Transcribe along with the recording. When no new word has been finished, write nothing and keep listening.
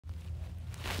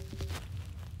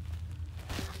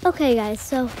Okay, guys,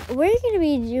 so we're going to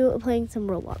be playing some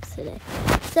Roblox today.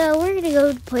 So we're going to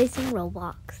go play some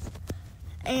Roblox.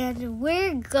 And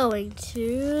we're going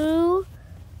to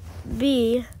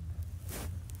be,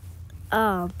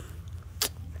 let's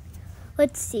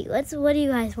see. What do you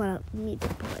guys want me to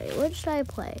play? What should I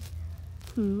play?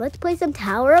 Let's play some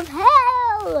Tower of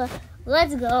Hell.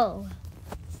 Let's go.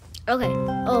 Okay.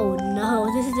 Oh, no.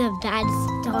 This is a bad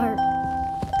start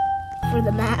for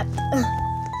the map.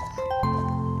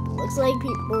 Looks like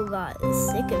people got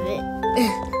sick of it.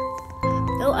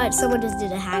 Oh, someone just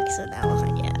did a hack, so now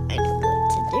yeah, I know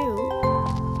what to do.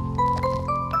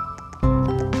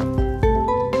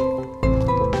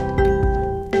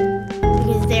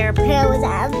 Because their pills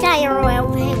have Tower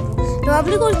of Hell. No, I'm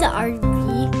gonna go to the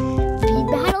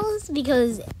RV battles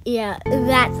because yeah,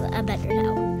 that's a better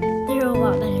tower. They're a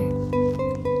lot better.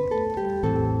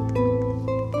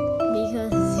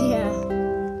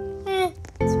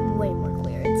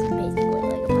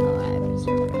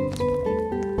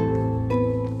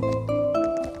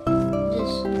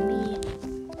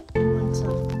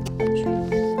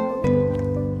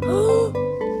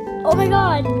 Oh my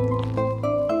god!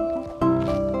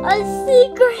 A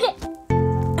secret!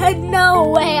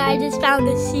 No way, I just found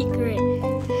a secret.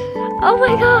 Oh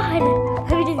my god!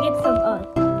 Let me just get some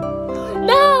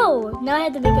No! Now I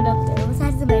have to make it up there. Let's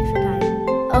add some extra time.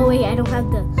 Oh wait, I don't have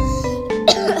the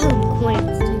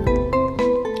coins too.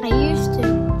 I used to.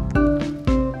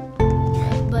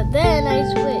 But then I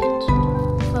switched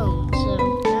phones, so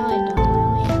now I don't.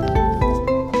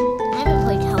 I haven't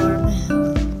played Tower of Hell.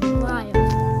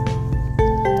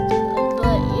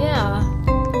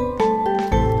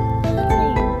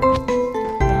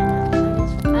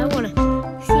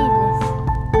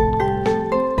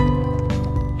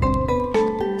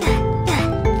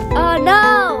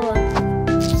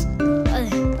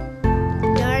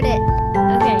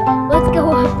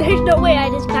 There's no way I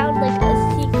just found like a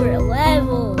secret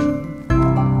level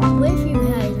with you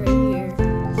guys right here.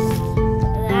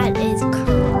 That is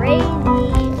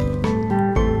crazy.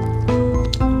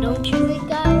 Don't you think,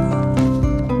 guys?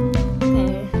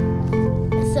 Okay.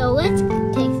 So let's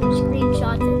take some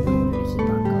screenshots and then we're gonna keep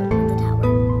on going with the tower.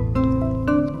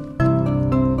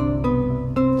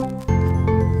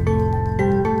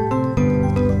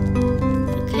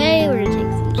 Okay, we're gonna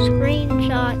take some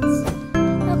screenshots.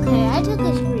 Okay, I took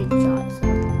a screenshot. So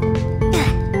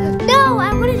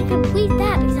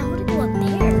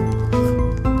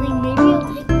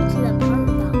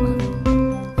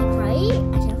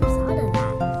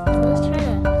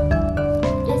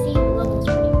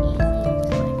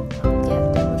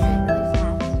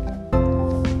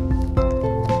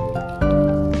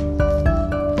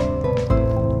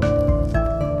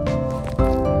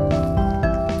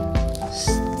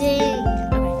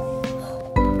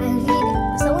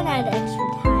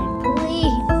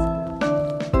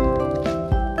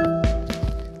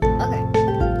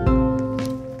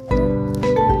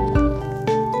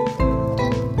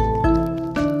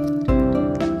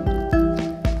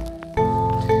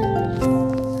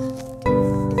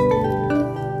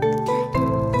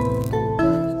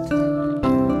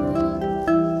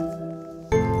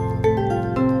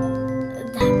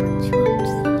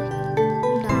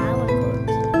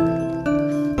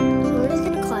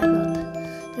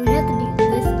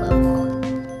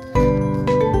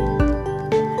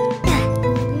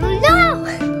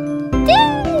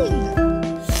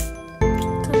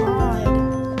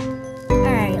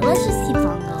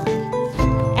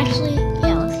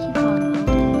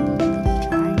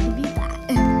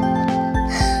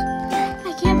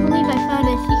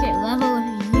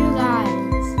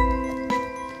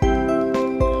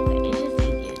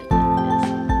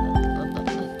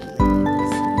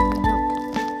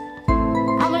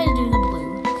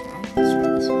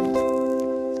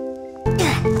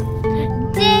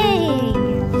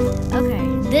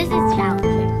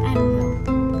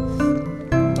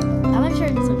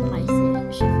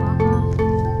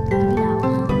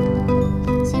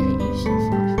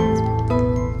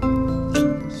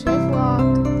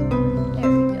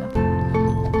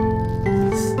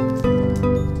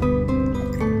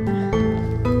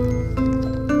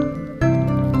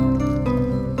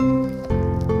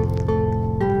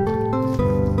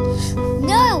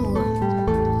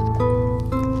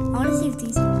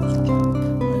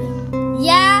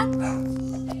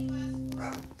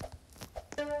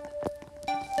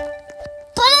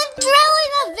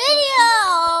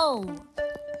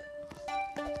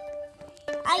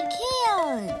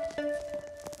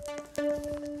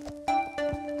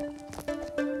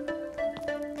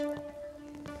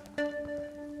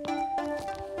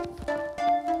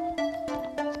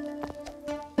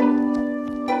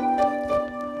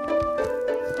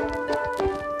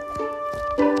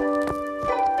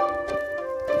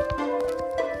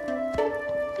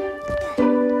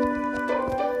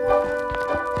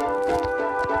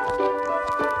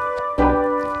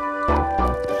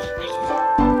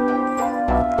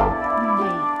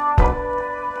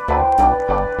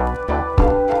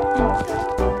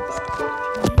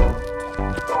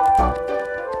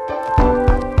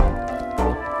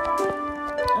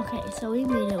so we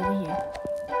made it over here.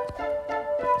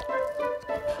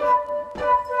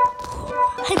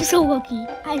 I'm so lucky.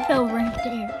 I fell right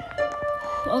there.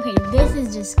 Okay, this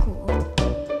is just cool.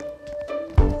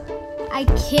 I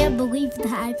can't believe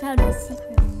that I found a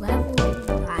secret level,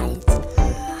 guys.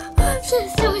 I'm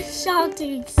just so shocked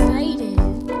and excited.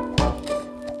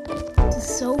 It's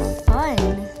so fun.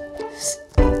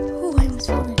 Oh, I almost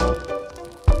fell there.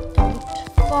 Don't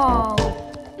fall.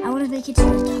 I want to make it to the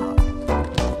top.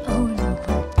 Oh no.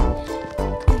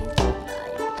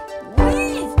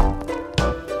 Please.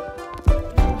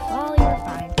 Don't fall, you're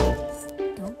fine. Please.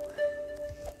 Don't.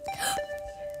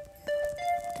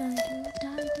 Don't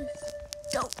die this.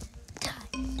 Don't die.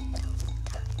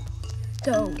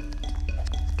 Don't.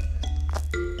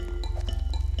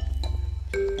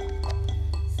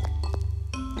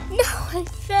 No, I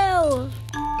fell.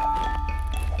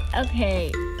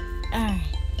 Okay. Alright.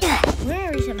 We're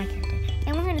gonna reset my character.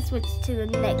 And we're gonna switch to the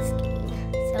next game.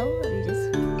 So let me just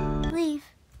leave.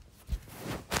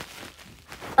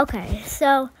 Okay,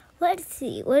 so let's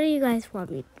see. What do you guys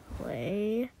want me to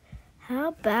play? How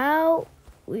about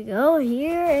we go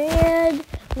here and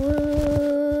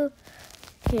woo.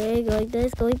 Okay, go like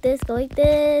this, go like this, go like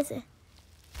this.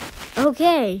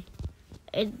 Okay.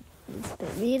 And it's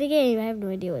gonna be in a game. I have no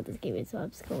idea what this game is, so I'm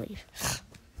just gonna leave.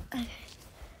 Okay.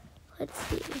 Let's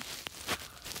see.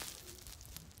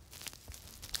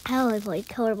 I only played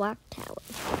Color Block Tower.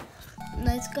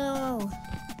 Let's go.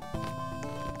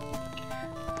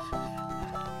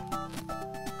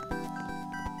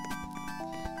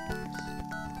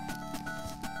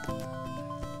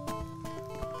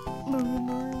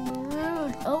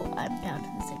 Oh, I'm down to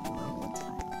the second level. It's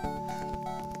fine.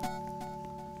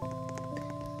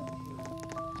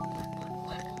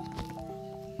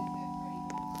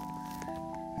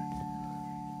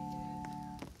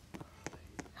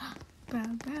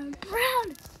 Brown, brown, brown!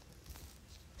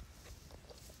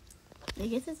 I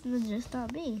guess it's just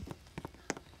not me.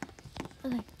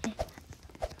 Okay, okay.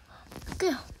 Go!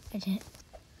 I did it.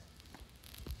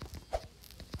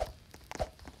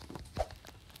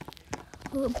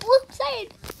 Oh, blue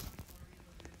side!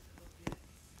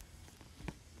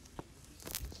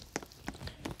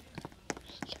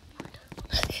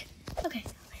 Okay,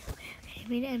 I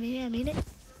made it.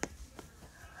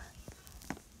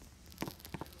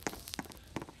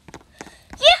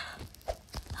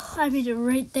 I made it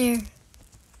right there.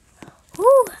 Woo!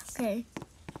 Okay.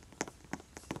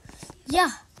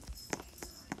 Yeah.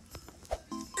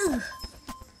 Ugh.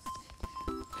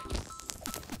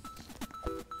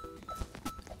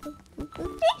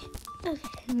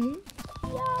 Okay.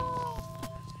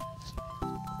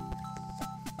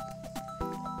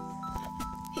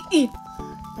 Yeah.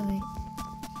 Okay.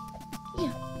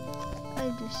 Yeah.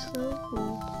 I'm just so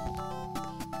cool.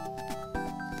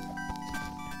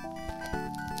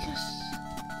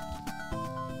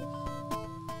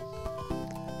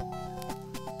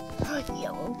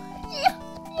 Yellow. Yeah.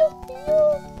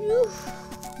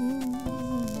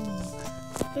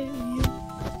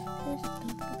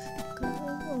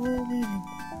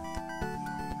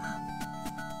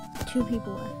 Two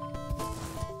people left.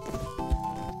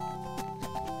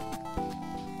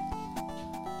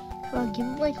 Come on, give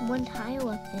me like one tile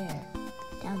up there.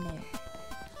 Down there.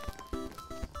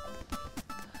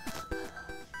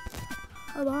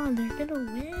 Come on, they're gonna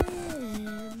win.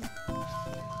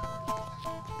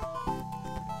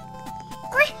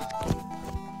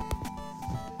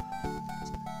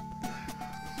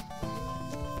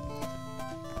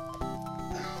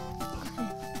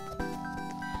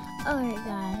 Alright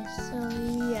guys, so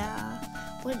yeah,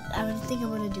 I think I'm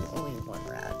gonna do only one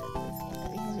round of this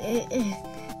game.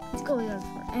 It's going on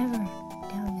forever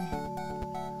down there.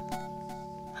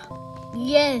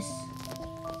 Yes!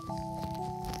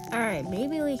 Alright,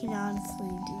 maybe we can honestly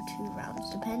do 2 rounds.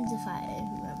 Depends if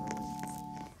whoever wins.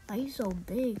 Why are you so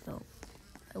big though?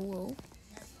 I will.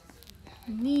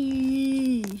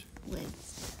 Me wins.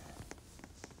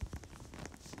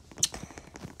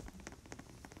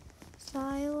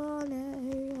 I want it,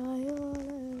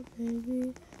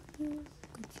 baby. You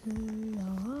could say,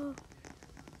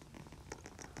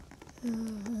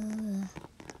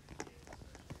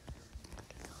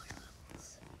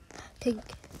 Pink.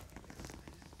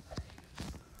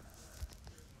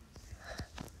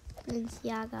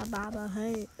 Balenciaga, Baba,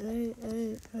 hey.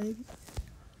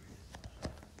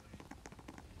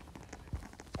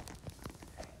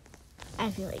 I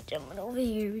feel like jumping over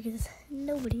here because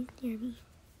nobody's near me.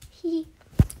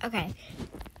 Okay,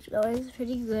 so it's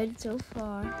pretty good so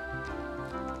far.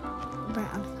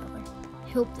 Brown color. I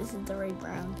hope this is the right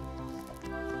brown.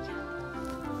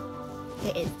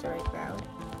 It is the right brown.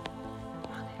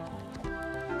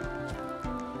 Okay.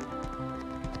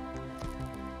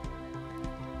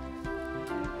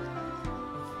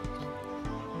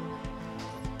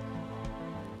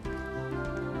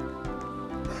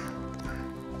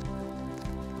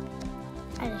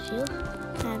 you.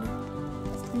 And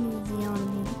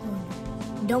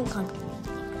don't come to me.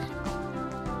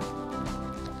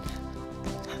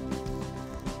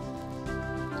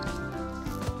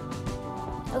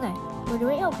 Okay, we're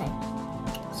doing okay.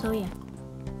 So yeah.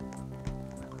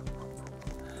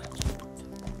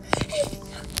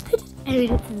 I mean,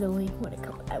 this is the only one to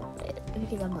come out with it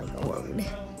because I'm like alone.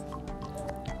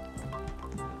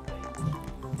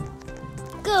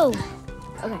 Go!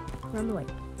 Okay, we're on the way.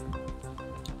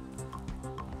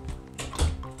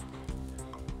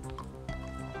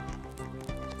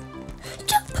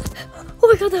 Jump! Oh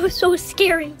my god, that was so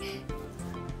scary.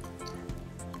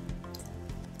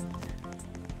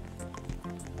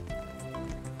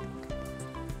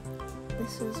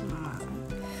 This is mine.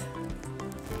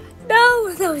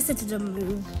 No, that was such a dumb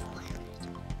move.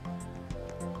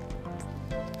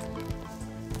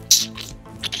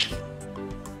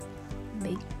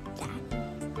 Big Daddy.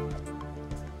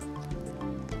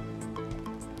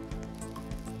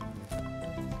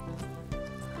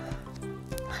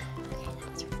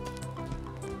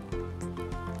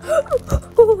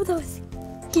 Oh, that was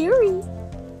scary.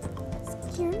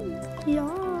 Scary.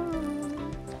 Yeah.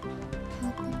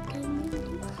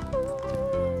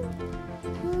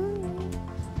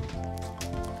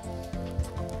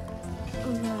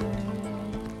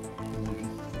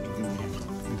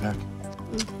 Back.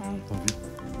 Okay. Love you.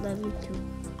 Love you too.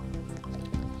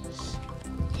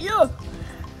 Yeah.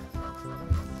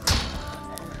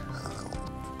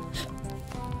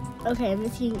 Okay, I'm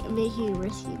making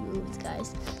risky moves,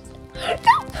 guys.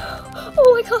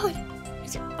 Oh my god.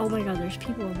 Oh my god, there's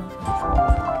people above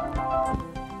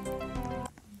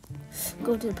us.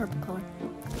 Go to the purple color.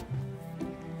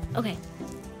 Okay.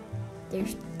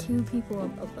 There's 2 people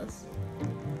above us.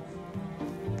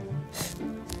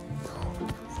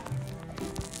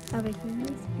 I'm making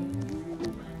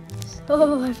this.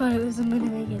 Oh, I thought it was gonna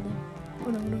make it there.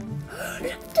 Oh no, no, no.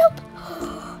 Jump!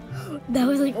 That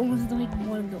was like almost like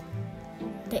one of the.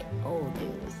 They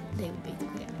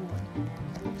basically had one.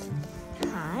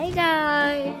 Hi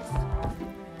guys.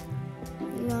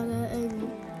 No!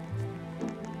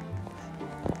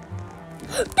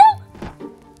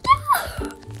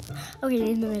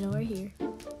 Okay, in the middle, right here.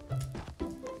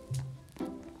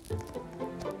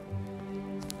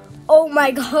 Oh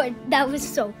my god, that was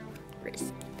so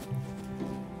risky.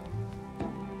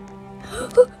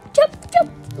 Jump,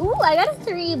 jump. Ooh, I got a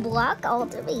 3-block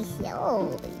ultimate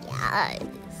heal. Yes.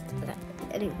 Okay,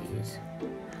 anyways.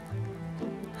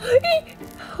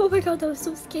 Oh my god, that was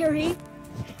so scary.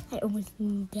 I almost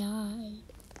died.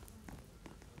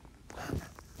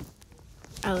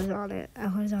 I was on it. I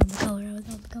was on the color. I was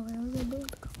on the color. I was on the color.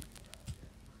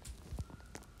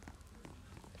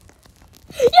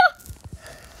 Yeah!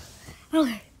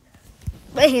 Okay.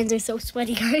 My hands are so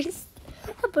sweaty, guys.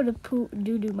 I'm gonna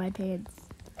do my pants.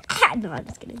 No, I'm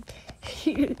just kidding.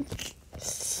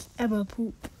 I'm a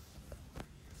poop.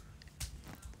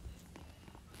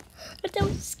 But that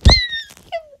was scary.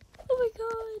 Oh my god.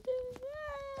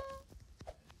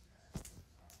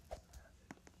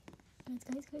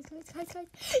 Guys.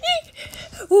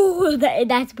 Ooh,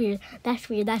 that's weird. That's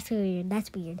weird. I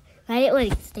didn't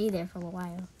like stay there for a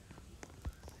while.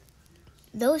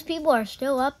 Those people are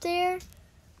still up there?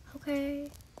 Okay.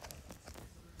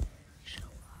 Show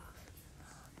off.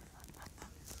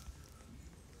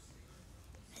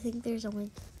 I think there's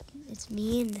only, it's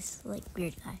me and this like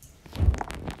weird guy.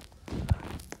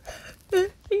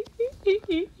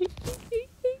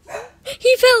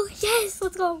 He fell! Yes!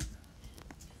 Let's go!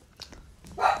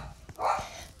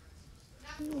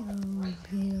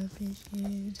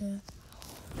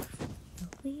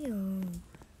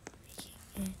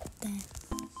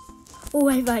 Oh,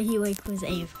 I thought he like was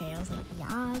AFK. I was like,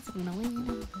 yeah, it's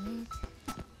annoying.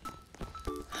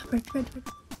 Right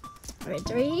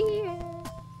here.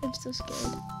 I'm so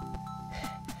scared.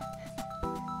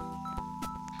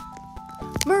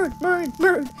 Bird.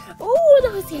 Oh,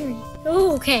 that was scary.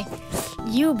 Oh, okay.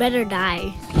 You better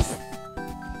die.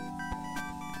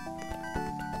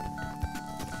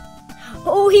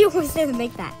 Oh, he almost didn't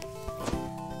make that.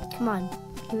 Come on.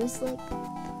 He was like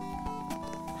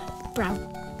brown.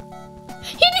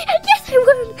 He did. Yes, I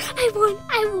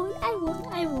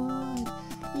won.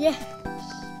 Yes.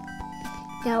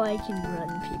 Now I can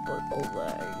run people over.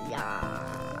 Yeah.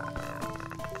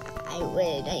 I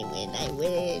win.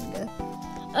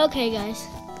 Okay, guys.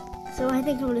 So I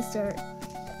think I'm gonna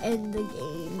end the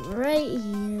game right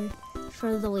here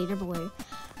for the leaderboard.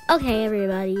 Okay,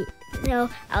 everybody. So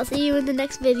I'll see you in the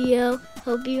next video.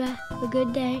 Hope you have a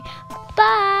good day.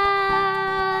 Bye.